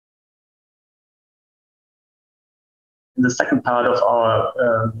the second part of our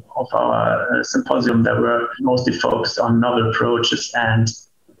symposium, that were mostly focused on novel approaches, and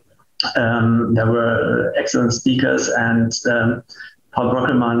there were excellent speakers, and Paul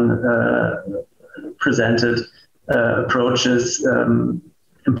Brockelmann presented approaches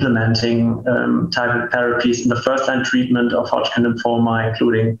implementing targeted therapies in the first-line treatment of Hodgkin lymphoma,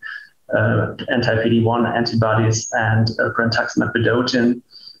 including anti-PD-1 antibodies and brentuximab vedotin.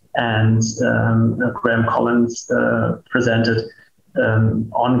 And Graham Collins presented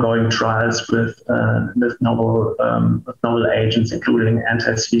ongoing trials with novel agents, including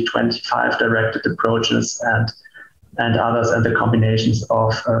anti-CD25 directed approaches and others, and the combinations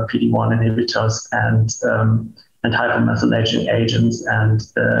of PD-1 inhibitors and hypomethylating agents, and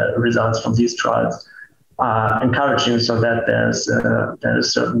the results from these trials are encouraging, so that there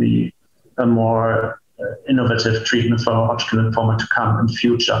is certainly a more innovative treatment for Hodgkin lymphoma to come in the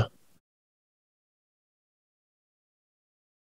future.